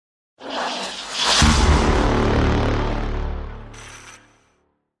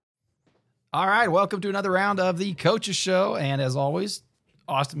All right, welcome to another round of the Coaches Show. And as always,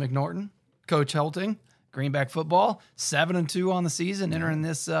 Austin McNorton, Coach Helting, Greenback football, 7-2 on the season, entering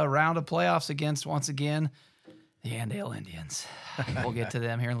this round of playoffs against, once again, the Andale Indians. We'll get to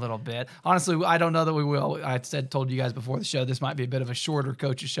them here in a little bit. Honestly, I don't know that we will. I told you guys before the show, this might be a bit of a shorter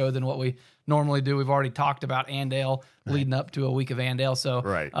Coaches Show than what we normally do. We've already talked about Andale leading up to a week of Andale. So,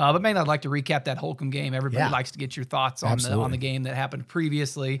 but mainly I'd like to recap that Holcomb game. Everybody likes to get your thoughts on the game that happened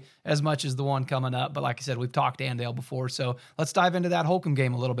previously as much as the one coming up. But like I said, we've talked Andale before. So let's dive into that Holcomb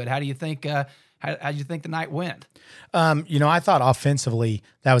game a little bit. How do you think how do you think the night went? I thought offensively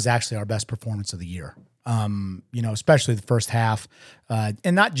that was actually our best performance of the year. Especially the first half,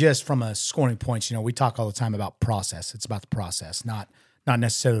 and not just from a scoring points. We talk all the time about process. It's about the process, not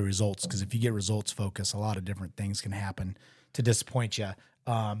necessarily results. Because if you get results focused, a lot of different things can happen to disappoint you,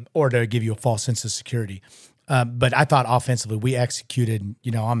 or to give you a false sense of security. But I thought offensively we executed.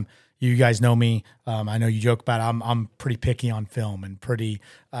 You guys know me. I know you joke about it. I'm pretty picky on film and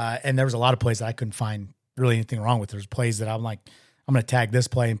and there was a lot of plays that I couldn't find really anything wrong with. There's plays that I'm like, I'm going to tag this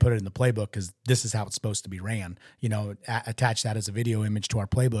play and put it in the playbook because this is how it's supposed to be ran. Attach that as a video image to our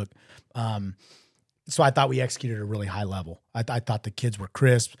playbook. So I thought we executed at a really high level. I thought the kids were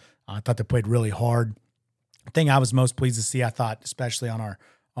crisp. I thought they played really hard. The thing I was most pleased to see, I thought, especially on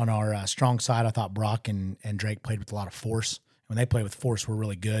our strong side, I thought Brock and Drake played with a lot of force. When they play with force, we're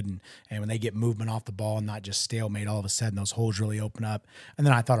really good. And when they get movement off the ball and not just stalemate, all of a sudden those holes really open up. And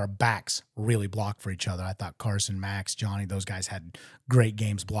then I thought our backs really blocked for each other. I thought Carson, Max, Johnny, those guys had great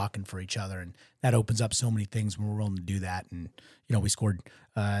games blocking for each other. And that opens up so many things when we're willing to do that. And, we scored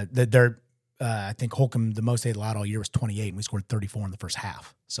I think Holcomb, the most they allowed all year was 28, and we scored 34 in the first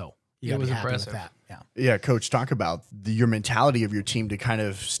half. So it was impressive. With that. Yeah, Coach, talk about your mentality of your team to kind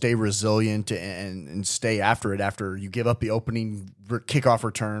of stay resilient and stay after it. After you give up the opening kickoff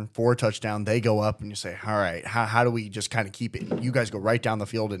return for a touchdown, they go up and you say, all right, how do we just kind of keep it? You guys go right down the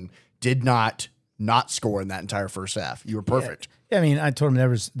field and did not score in that entire first half. You were perfect. Yeah, I told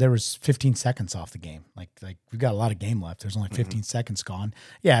him there was 15 seconds off the game. Like we've got a lot of game left. There's only 15 seconds gone.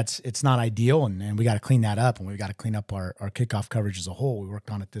 Yeah, it's not ideal, and we got to clean that up, and we've got to clean up our kickoff coverage as a whole. We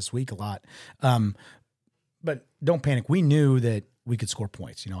worked on it this week a lot. But don't panic. We knew that we could score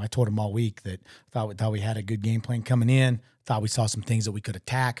points. I told him all week that thought we had a good game plan coming in. Thought we saw some things that we could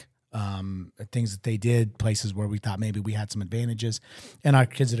attack. Things that they did, places where we thought maybe we had some advantages, and our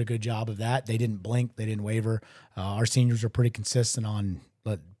kids did a good job of that. They didn't blink, they didn't waver. Our seniors are pretty consistent on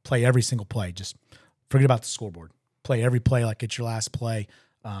play every single play. Just forget about the scoreboard. Play every play like it's your last play,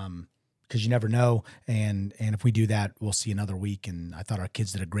 because you never know. And if we do that, we'll see another week. And I thought our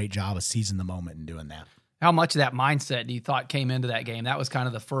kids did a great job of seizing the moment and doing that. How much of that mindset do you thought came into that game? That was kind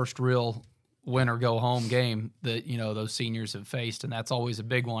of the first real win or go home game that those seniors have faced, and that's always a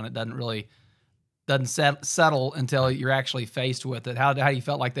big one. It doesn't settle until you're actually faced with it. How you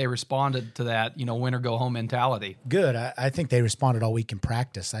felt like they responded to that win or go home mentality? Good. I think they responded all week in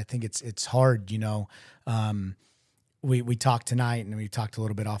practice. I think it's hard. We talked tonight, and we talked a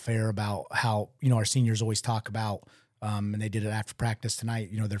little bit off air about how our seniors always talk about and they did it after practice tonight.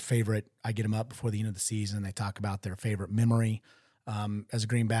 Their favorite. I get them up before the end of the season. They talk about their favorite memory. As a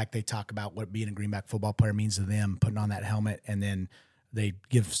Greenback, they talk about what being a Greenback football player means to them, putting on that helmet, and then they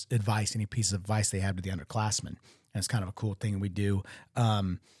give advice, any piece of advice they have to the underclassmen. And it's kind of a cool thing we do.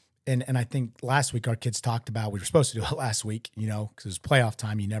 And I think last week our kids talked about, we were supposed to do it last week, because it was playoff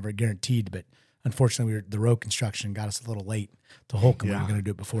time, you never guaranteed, but unfortunately the road construction got us a little late to Holcomb. We were going to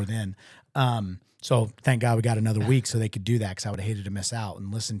do it before then. So thank God we got another week so they could do that, because I would have hated to miss out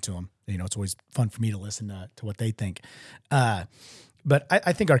and listen to them. It's always fun for me to listen to what they think. But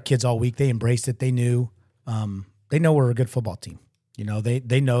I think our kids all week, they embraced it. They knew we're a good football team.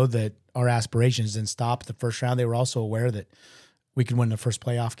 They know that our aspirations didn't stop at the first round. They were also aware that we could win the first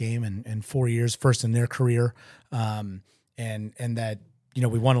playoff game in 4 years, first in their career. And that,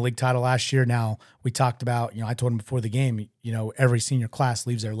 we won a league title last year. Now we talked about, I told them before the game, every senior class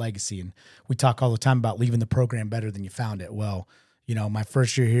leaves their legacy. And we talk all the time about leaving the program better than you found it. Well, my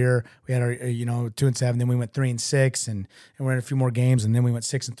first year here, we had our, 2-7, then we went 3-6 and we're in a few more games. And then we went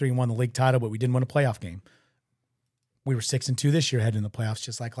 6-3 and won the league title, but we didn't win a playoff game. We were 6-2 this year, heading in the playoffs,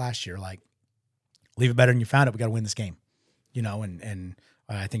 just like last year. Like, leave it better than you found it. We got to win this game, and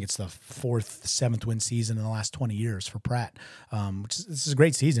I think it's the 7th win season in the last 20 years for Pratt. This is a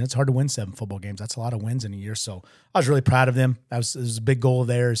great season. It's hard to win 7 football games. That's a lot of wins in a year. So I was really proud of them. It was a big goal of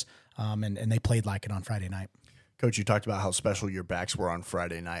theirs, and they played like it on Friday night. Coach, you talked about how special your backs were on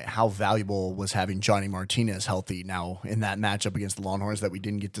Friday night. How valuable was having Johnny Martinez healthy now in that matchup against the Longhorns that we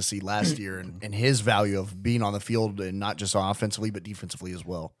didn't get to see last year, and his value of being on the field and not just offensively but defensively as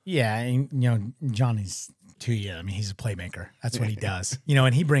well? Yeah, and Johnny's to you. I mean, he's a playmaker. That's what he does.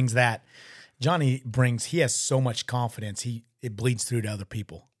 And he brings that. He has so much confidence. It bleeds through to other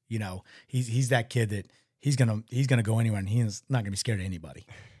people. He's that kid that he's gonna go anywhere, and he's not gonna be scared of anybody.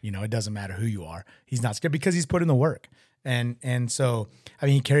 It doesn't matter who you are. He's not scared because he's put in the work. And so, I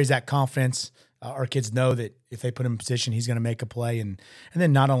mean, he carries that confidence. Our kids know that if they put him in position, he's going to make a play. And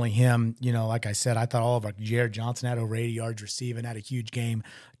then not only him, like I said, I thought all of our Jared Johnson had over 80 yards receiving, had a huge game.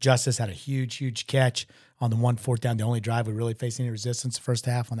 Justice had a huge catch on the 1 4th down, the only drive we really faced any resistance the first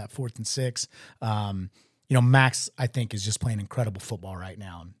half on that 4th and 6. Max, I think, is just playing incredible football right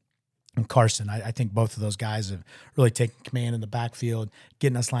now. And Carson, I think both of those guys have really taken command in the backfield,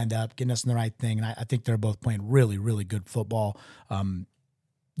 getting us lined up, getting us in the right thing. And I think they're both playing really, really good football.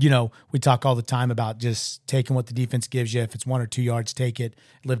 We talk all the time about just taking what the defense gives you. If it's 1 or 2 yards, take it.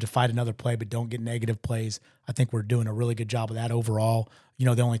 Live to fight another play, but don't get negative plays. I think we're doing a really good job of that overall.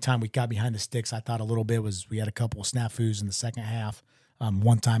 The only time we got behind the sticks, I thought a little bit, was we had a couple of snafus in the second half.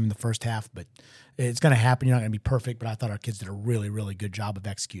 One time in the first half, but it's going to happen. You're not going to be perfect, but I thought our kids did a really, really good job of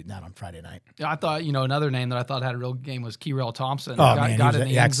executing that on Friday night. Yeah, I thought, another name that I thought had a real game was Keyrell Thompson. Man, got in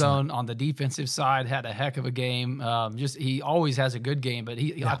the end zone on the defensive side, had a heck of a game. He always has a good game, but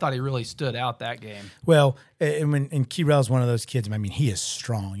I thought he really stood out that game. Well, and Keyrell's one of those kids. I mean, he is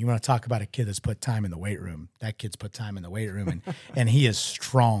strong. You want to talk about a kid that's put time in the weight room. That kid's put time in the weight room, and he is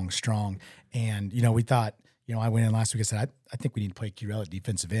strong. And, we thought, I went in last week. I said, I think we need to play Keyrell at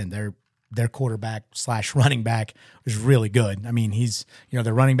defensive end. Their quarterback / running back was really good. I mean,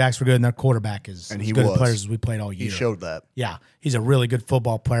 their running backs were good, and their quarterback is as good a players as we played all year. He showed that. Yeah, he's a really good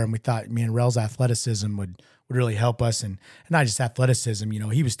football player, and we thought, Rel's athleticism would really help us, and not just athleticism.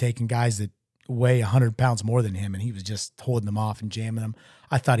 He was taking guys that weigh 100 pounds more than him, and he was just holding them off and jamming them.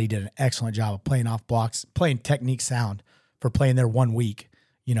 I thought he did an excellent job of playing off blocks, playing technique sound for playing there 1 week.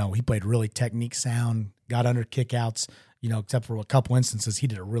 He played really technique sound, got under kickouts, except for a couple instances, he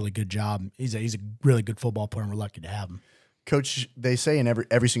did a really good job. He's a really good football player, and we're lucky to have him. Coach, they say in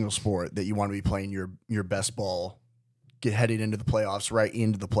every single sport that you want to be playing your best ball, get headed into the playoffs, right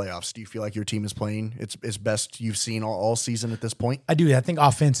into the playoffs. Do you feel like your team is playing its best you've seen all season at this point? I do. I think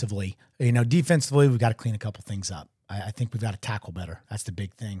offensively, defensively, we've got to clean a couple things up. I think we've got to tackle better. That's the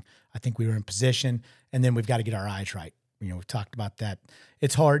big thing. I think we were in position, and then we've got to get our eyes right. We've talked about that.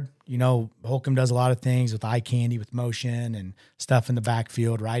 It's hard. Holcomb does a lot of things with eye candy, with motion and stuff in the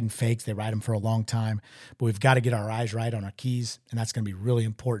backfield, riding fakes. They ride them for a long time. But we've got to get our eyes right on our keys, and that's going to be really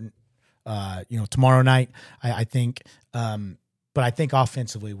important, tomorrow night, I think. But I think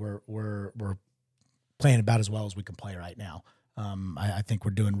offensively we're playing about as well as we can play right now. I think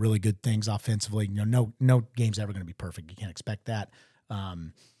we're doing really good things offensively. No game's ever going to be perfect. You can't expect that.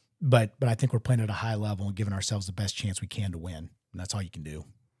 But I think we're playing at a high level and giving ourselves the best chance we can to win. And that's all you can do.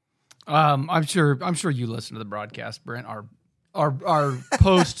 I'm sure you listen to the broadcast, Brent. Our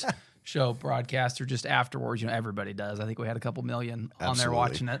post show broadcast, or just afterwards. Everybody does. I think we had a couple million on there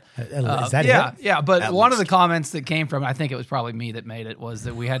watching it. Is that it? Yeah. But one of the comments that came from, I think it was probably me that made it, was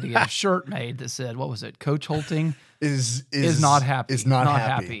that we had to get a shirt made that said, what was it? Coach Holting is not happy. Is not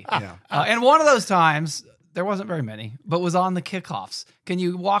happy. Yeah. And one of those times, there wasn't very many, but was on the kickoffs. Can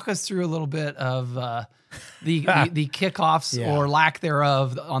you walk us through a little bit of the kickoffs or lack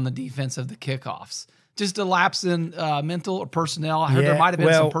thereof on the defense of the kickoffs? Just a lapse in mental or personnel. I heard there might have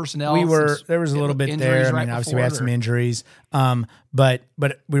been some personnel. There was a little bit there. Obviously we had some injuries, but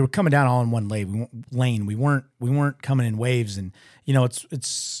we were coming down all in one lane. We weren't coming in waves, and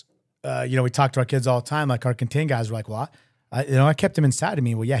we talk to our kids all the time. Like our contain guys were like, well, I kept him inside of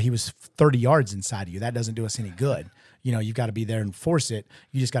me. Well, yeah, he was 30 yards inside of you. That doesn't do us any good. You've got to be there and force it.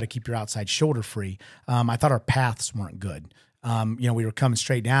 You just got to keep your outside shoulder free. I thought our paths weren't good. We were coming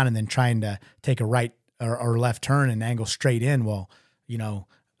straight down and then trying to take a right or left turn and angle straight in. Well,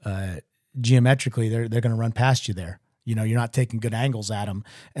 geometrically, they're going to run past you there. You're not taking good angles at them.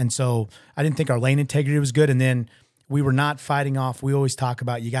 And so I didn't think our lane integrity was good. And then we were not fighting off. We always talk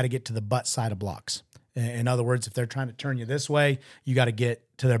about you got to get to the butt side of blocks. In other words, if they're trying to turn you this way, you got to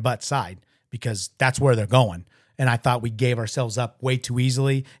get to their butt side because that's where they're going. And I thought we gave ourselves up way too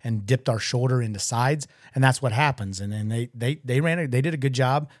easily and dipped our shoulder into sides, and that's what happens. And then they did a good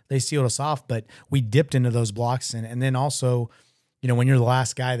job. They sealed us off, but we dipped into those blocks. And then also, when you're the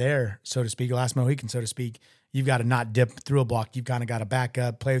last guy there, so to speak, last Mohican, so to speak, you've got to not dip through a block. You've kind of got to back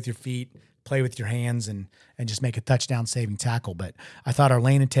up, play with your feet, play with your hands and just make a touchdown saving tackle. But I thought our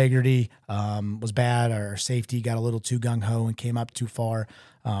lane integrity was bad. Our safety got a little too gung-ho and came up too far.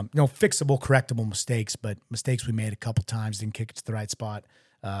 Fixable, correctable mistakes, but mistakes we made a couple times, didn't kick it to the right spot.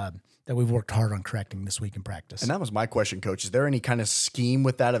 That we've worked hard on correcting this week in practice. And that was my question, Coach. Is there any kind of scheme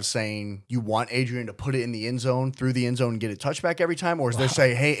with that of saying you want Adrian to put it in the end zone, through the end zone, and get a touchback every time? Or is there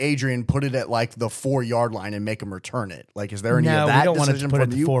say, hey, Adrian, put it at like the 4-yard line and make him return it? Like, is there any of that? No, we don't want to put it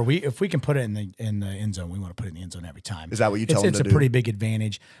at you? the 4. If we can put it in the end zone, we want to put it in the end zone every time. Is that what you tell him to do? It's a pretty big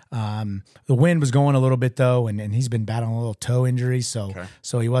advantage. The wind was going a little bit though, and he's been battling a little toe injury, so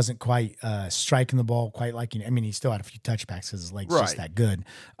he wasn't quite striking the ball quite like he still had a few touchbacks because his legs just that good.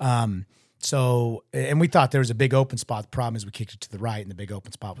 And we thought there was a big open spot. The problem is we kicked it to the right, and the big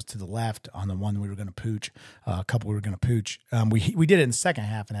open spot was to the left on the one we were going to pooch. A couple we were going to pooch. We did it in the second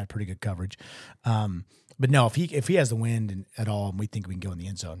half and had pretty good coverage. But no, if he has the wind at all, and we think we can go in the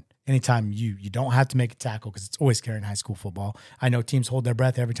end zone. Anytime you don't have to make a tackle because it's always scary in high school football. I know teams hold their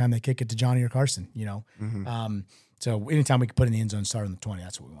breath every time they kick it to Johnny or Carson. So anytime we can put in the end zone, start on the 20,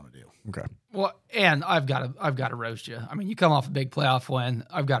 that's what we want to do. Okay. Well, and I've got to roast you. I mean, you come off a big playoff win.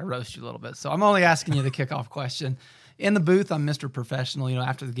 I've got to roast you a little bit. So I'm only asking you the kickoff question. In the booth, I'm Mr. Professional.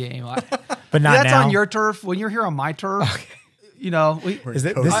 After the game, but not that's now. on your turf. When you're here on my turf,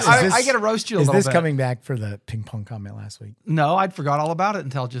 I get to roast you a little bit. Is this coming back for the ping pong comment last week? No, I'd forgot all about it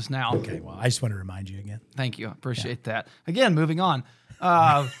until just now. Okay, well, I just want to remind you again. Thank you. I appreciate that. Again, moving on.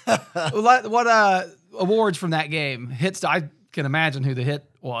 What awards from that game? Hits. I can imagine who the hit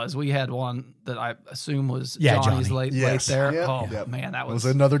was. We had one that I assume was Johnny's Johnny. late there. Yep. Man, that was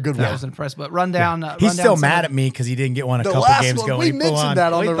another good one. That was impressive. But run down. He's still mad at me because he didn't get one a couple games ago. We mentioned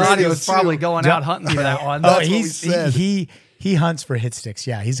that on the radio. He was probably going out hunting for that one. That's what we said. He hunts for hit sticks.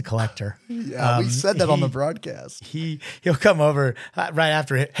 Yeah, he's a collector. Yeah, we said that on the broadcast. He'll come over right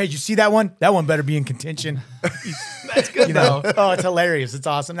after it. Hey, you see that one? That one better be in contention. That's good though. Oh, it's hilarious. It's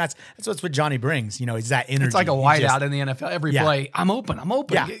awesome. That's what Johnny brings. He's that energy. It's like a whiteout in the NFL. Every play, I'm open.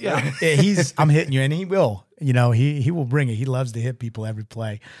 Yeah. I'm hitting you, and he will. He will bring it. He loves to hit people every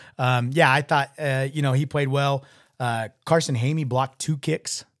play. I thought he played well. Carson Hamey blocked 2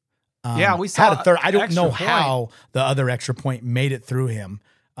 kicks. We saw had a third. I don't know point. how the other extra point made it through him.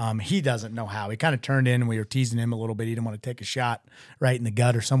 He doesn't know how. He kind of turned in, and we were teasing him a little bit. He didn't want to take a shot right in the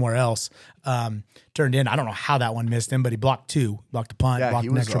gut or somewhere else. Turned in. I don't know how that one missed him, but he blocked 2. Blocked a punt, blocked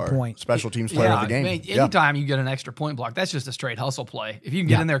an extra point. Special teams player of the game. Anytime you get an extra point block, that's just a straight hustle play. If you can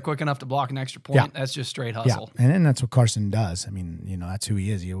get in there quick enough to block an extra point, that's just straight hustle. Yeah, and then that's what Carson does. That's who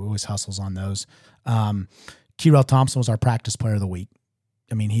he is. He always hustles on those. Kyrell Thompson was our practice player of the week.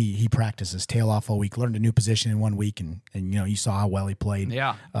 He practiced his tail off all week, learned a new position in 1 week, and you saw how well he played.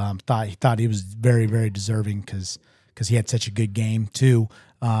 Yeah. Thought he was very, very deserving because he had such a good game too.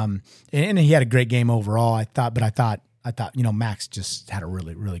 And he had a great game overall. I thought Max just had a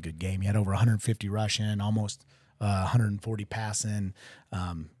really, really good game. He had over 150 rushing, almost 140 passing.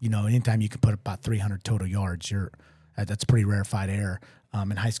 Anytime you can put up about 300 total yards, that's pretty rarefied air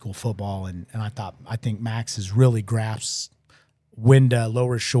in high school football. And I think Max has really grasped when to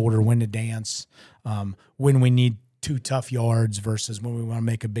lower his shoulder, when to dance, when we need 2 tough yards versus when we want to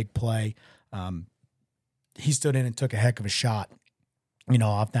make a big play. He stood in and took a heck of a shot,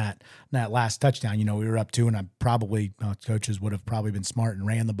 off that last touchdown. We were up 2, and coaches would have probably been smart and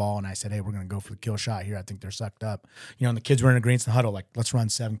ran the ball. And I said, hey, we're going to go for the kill shot here. I think they're sucked up. And the kids were in agreement in the huddle, like, let's run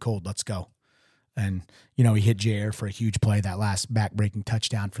 7 cold. Let's go. And, he hit Jair for a huge play, that last back-breaking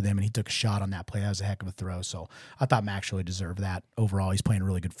touchdown for them, and he took a shot on that play. That was a heck of a throw. So I thought Max really deserved that. Overall, he's playing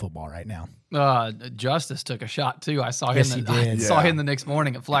really good football right now. Justice took a shot, too. I saw him the next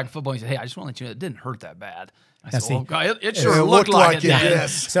morning at flag football. He said, hey, I just want to let you know it didn't hurt that bad. I said, it sure looked like it did.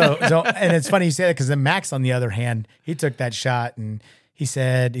 Yes. So, and it's funny you say that because then Max, on the other hand, he took that shot and he's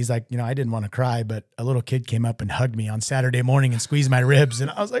like, I didn't want to cry, but a little kid came up and hugged me on Saturday morning and squeezed my ribs. And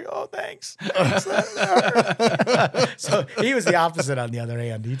I was like, oh, thanks. So he was the opposite on the other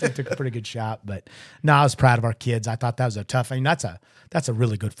hand. He took a pretty good shot, but no, I was proud of our kids. I thought that was a tough, that's a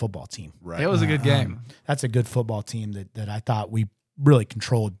really good football team. Right. It was a good game. That's a good football team that I thought we really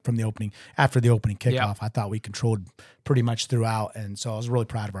controlled from the opening. After the opening kickoff, I thought we controlled pretty much throughout. And so I was really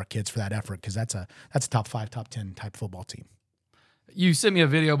proud of our kids for that effort because that's a top 5, top 10 type football team. You sent me a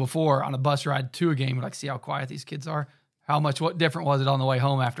video before on a bus ride to a game, like, see how quiet these kids are. What different was it on the way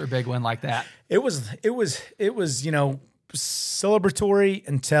home after a big win like that? It was celebratory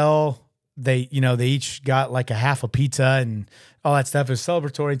until they each got like a half a pizza and all that stuff. It was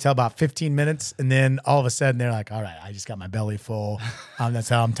celebratory until about 15 minutes. And then all of a sudden they're like, all right, I just got my belly full. That's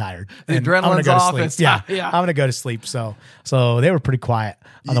how I'm tired. The And I'm adrenaline's gonna go off. to sleep. It's Yeah. yeah. I'm going to go to sleep. So they were pretty quiet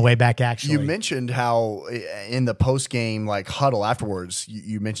on the way back, actually. You mentioned how in the post-game like huddle afterwards,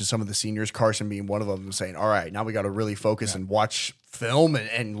 you mentioned some of the seniors, Carson being one of them, saying, all right, now we got to really focus and watch film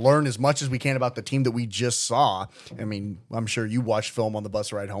and learn as much as we can about the team that we just saw. I mean, I'm sure you watched film on the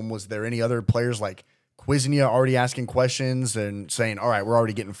bus ride home. Was there any other players like quizzing you, already asking questions and saying, all right, we're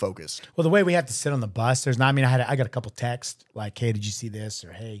already getting focused? Well, the way we have to sit on the bus, there's not, I mean, I got a couple texts like, hey, did you see this?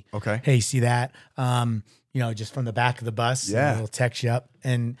 Or, hey, you see that? Just from the back of the bus, Yeah. they'll text you up.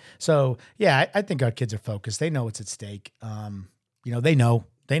 And so, yeah, I think our kids are focused. They know what's at stake. They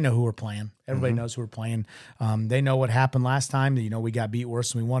know who we're playing. Everybody knows who we're playing. They know what happened last time. We got beat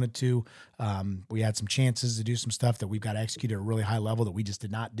worse than we wanted to. We had some chances to do some stuff that we've got to execute at a really high level that we just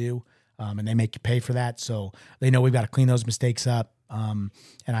did not do. And they make you pay for that. So they know we've got to clean those mistakes up. And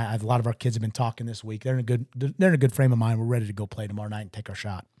a lot of our kids have been talking this week. They're in a good frame of mind. We're ready to go play tomorrow night and take our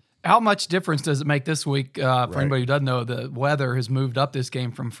shot. How much difference does it make this week? For anybody who doesn't know, the weather has moved up this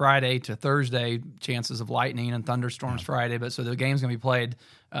game from Friday to Thursday. Chances of lightning and thunderstorms Friday, but so the game's going to be played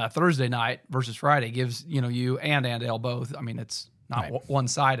Thursday night versus Friday. Gives you and Andale both. I mean, it's not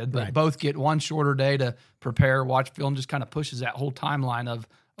one-sided, but both get one shorter day to prepare, watch film. Just kind of pushes that whole timeline of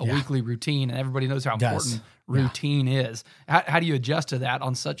a weekly routine, and everybody knows how important routine is. How do you adjust to that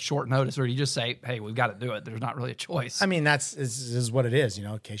on such short notice, or do you just say, hey, we've got to do it? There's not really a choice. I mean, this is what it is.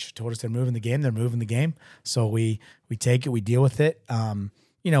 Keisha told us they're moving the game. So we take it, we deal with it.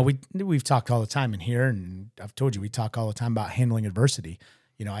 We've talked all the time in here, and I've told you, we talk all the time about handling adversity.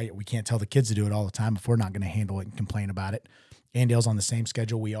 We can't tell the kids to do it all the time if we're not going to handle it and complain about it. Andale's on the same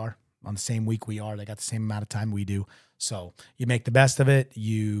schedule we are, on the same week we are. They got the same amount of time we do. So you make the best of it.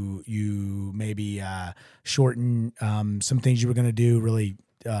 You maybe shorten some things you were going to do, really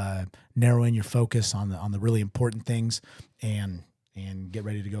narrow in your focus on the really important things, and get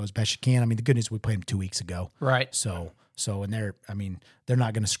ready to go as best you can. I mean, the good news, we played them 2 weeks ago, right? So and they're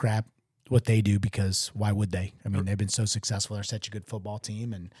not going to scrap what they do, because why would they? I mean, they've been so successful. They're such a good football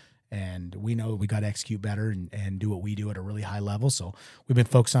team, and we know we got to execute better and do what we do at a really high level. So we've been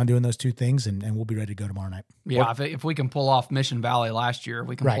focused on doing those two things, and we'll be ready to go tomorrow night. Yeah, if we can pull off Mission Valley last year,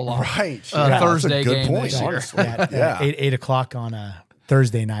 we can pull off Thursday game this year. Yeah, 8 o'clock on a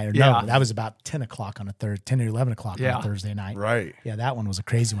Thursday night. Or no, that was about 10 o'clock on 10 or 11 o'clock on a Thursday night. Right. Yeah, that one was a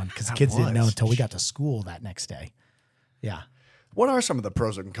crazy one, because the kids didn't know until we got to school that next day. Yeah. What are some of the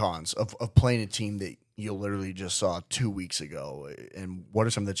pros and cons of playing a team that you literally just saw 2 weeks ago, and what are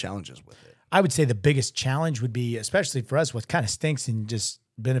some of the challenges with it? I would say the biggest challenge would be, especially for us, what kind of stinks and just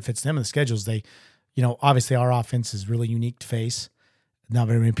benefits them in the schedules. They, obviously our offense is really unique to face. Not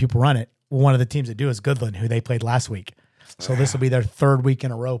very many people run it. Well, one of the teams that do is Goodland, who they played last week. So this will be their third week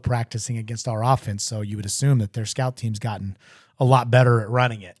in a row practicing against our offense. So you would assume that their scout team's gotten a lot better at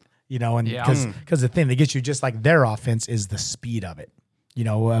running it. And because the thing that gets you just like their offense is the speed of it,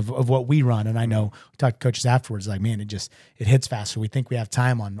 of what we run. And I know we talked to coaches afterwards, like, man, it hits faster. We think we have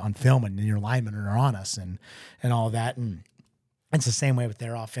time on film, and your linemen are on us and all of that. And it's the same way with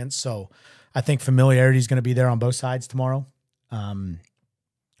their offense. So I think familiarity is going to be there on both sides tomorrow.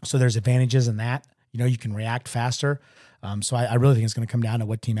 So there's advantages in that. You can react faster. So I really think it's going to come down to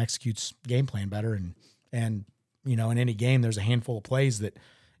what team executes game plan better. And in any game, there's a handful of plays that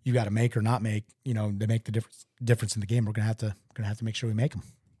you got to make or not make, to make the difference in the game. We're gonna have to make sure we make them.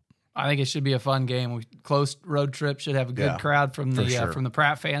 I think it should be a fun game. Close road trip, should have a good crowd from the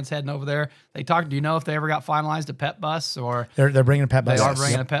Pratt fans heading over there. They talked. Do you know if they ever got finalized a pet bus, or they're bringing a pet bus? They are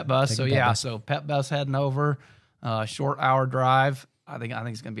bringing a pet bus. So pet bus heading over. Short hour drive. I think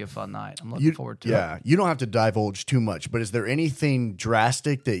it's going to be a fun night. I'm looking forward to it. Yeah, you don't have to divulge too much, but is there anything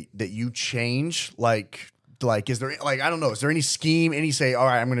drastic that you change? Is there, I don't know, is there any scheme, all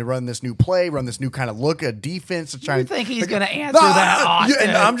right, I'm going to run this new play, run this new kind of look at defense? You think he's going to answer that?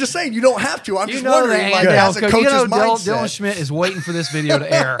 And I'm just saying, you don't have to. I'm just wondering, as a coach's mindset. Dylan Schmidt is waiting for this video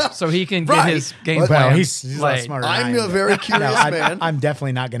to air so he can get his game plan. Well, he's a lot smarter than I am. I'm a very curious man. I'm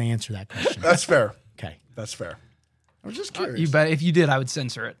definitely not going to answer that question. That's fair. Okay. That's fair. I was just curious. You bet. If you did, I would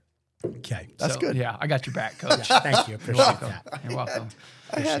censor it. Okay. That's good. Yeah, I got your back, Coach. Thank you. Appreciate that. You're welcome.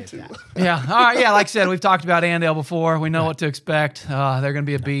 I had to. Yeah. All right. Yeah. Like I said, we've talked about Andale before. We know what to expect. They're going to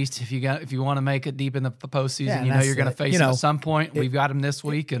be a beast. If you want to make it deep in the postseason, you're going to face them at some point. We've got them this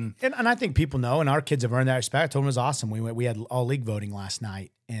week, and I think people know, and our kids have earned that respect. I told them it was awesome. We had all league voting last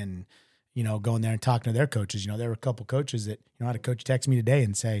night, and going there and talking to their coaches. There were a couple coaches that I had a coach text me today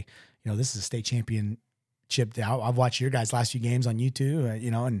and say, this is a state championship. I've watched your guys' last few games on YouTube,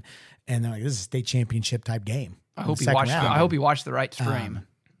 and they're like, this is a state championship type game. I hope he watched the right stream.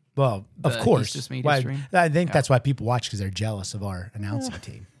 Well, of The course. Eastus Media stream. I think that's why people watch, because they're jealous of our announcing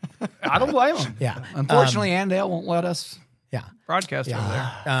team. I don't blame him. Yeah. Unfortunately, Andale won't let us Yeah. broadcast over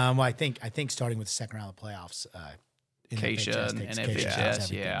there. Well, I think starting with the second round of the playoffs, in Keisha FHS, and Keisha FHS, takes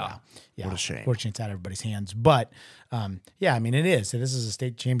everything. yeah. What a shame. Fortunately, it's out of everybody's hands. But, I mean, it is. This is a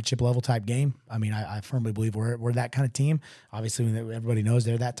state championship level type game. I mean, I firmly believe we're that kind of team. Obviously, everybody knows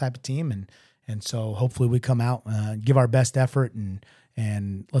they're that type of team. And so hopefully we come out, give our best effort,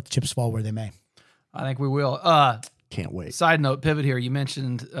 and let the chips fall where they may. I think we will. Can't wait. Side note, pivot here. You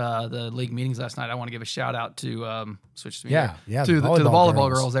mentioned the league meetings last night. I want to give a shout out to switch to me. Yeah, to the volleyball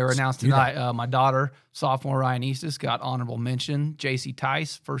girls. girls. They were announced tonight. My daughter, sophomore Ryan Eastus, got honorable mention. JC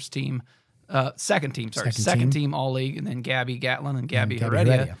Tice, second team all league, and then Gabby Gatlin and Gabby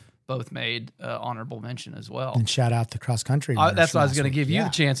Heredia both made honorable mention as well. And shout out the cross country. That's what I was going to give you the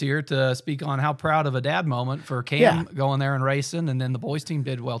chance here to speak on how proud of a dad moment for Cam going there and racing, and then the boys team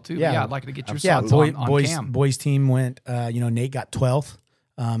did well too. Yeah, I'd like to get your thoughts on Cam. Boys team went. Nate got 12th.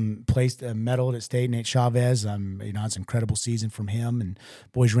 Placed a medal at state. Nate Chavez. It's an incredible season from him, and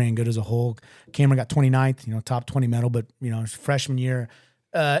boys ran good as a whole. Cameron got 29th. Top 20 medal, but his freshman year.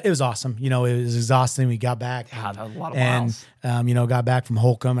 It was awesome. It was exhausting. We got back. God, that was a lot of miles. Got back from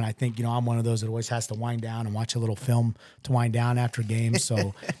Holcomb, and I think, I'm one of those that always has to wind down and watch a little film to wind down after games.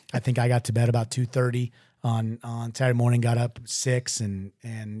 So I think I got to bed about 2:30 on Saturday morning, got up 6, and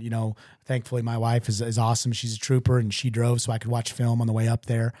thankfully my wife is awesome. She's a trooper, and she drove so I could watch film on the way up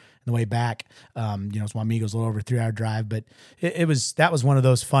there and the way back. So my Amigos a little over a 3-hour drive, but that was one of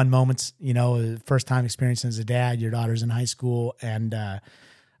those fun moments, first time experiencing as a dad. Your daughter's in high school, and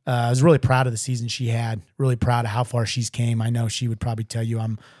I was really proud of the season she had, really proud of how far she's came. I know she would probably tell you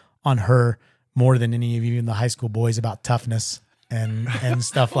I'm on her more than any of you in the high school boys about toughness and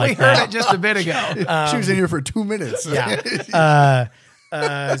stuff like that. We heard it just a bit ago. She was in here for 2 minutes. Yeah.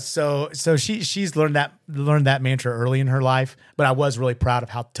 So she's learned that mantra early in her life, but I was really proud of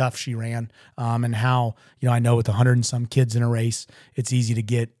how tough she ran, and how, I know with 100 and some kids in a race, it's easy to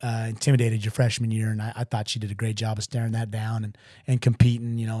get intimidated your freshman year. And I thought she did a great job of staring that down and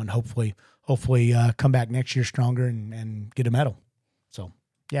competing, and hopefully come back next year stronger and get a medal. So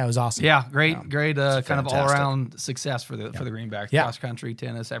yeah, it was awesome. Yeah, great kind of all around success for the Greenbacks, cross country,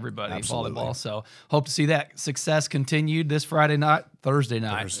 tennis, everybody, volleyball. So hope to see that success continued this Thursday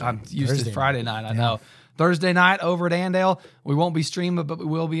night. I'm used to Friday night. I know. Thursday night over at Andale. We won't be streaming, but we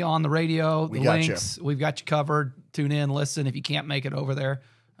will be on the radio. We've got you covered. Tune in, listen. If you can't make it over there,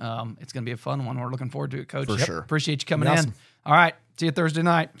 it's going to be a fun one. We're looking forward to it, Coach. For sure. Appreciate you coming in. All right. See you Thursday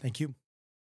night. Thank you.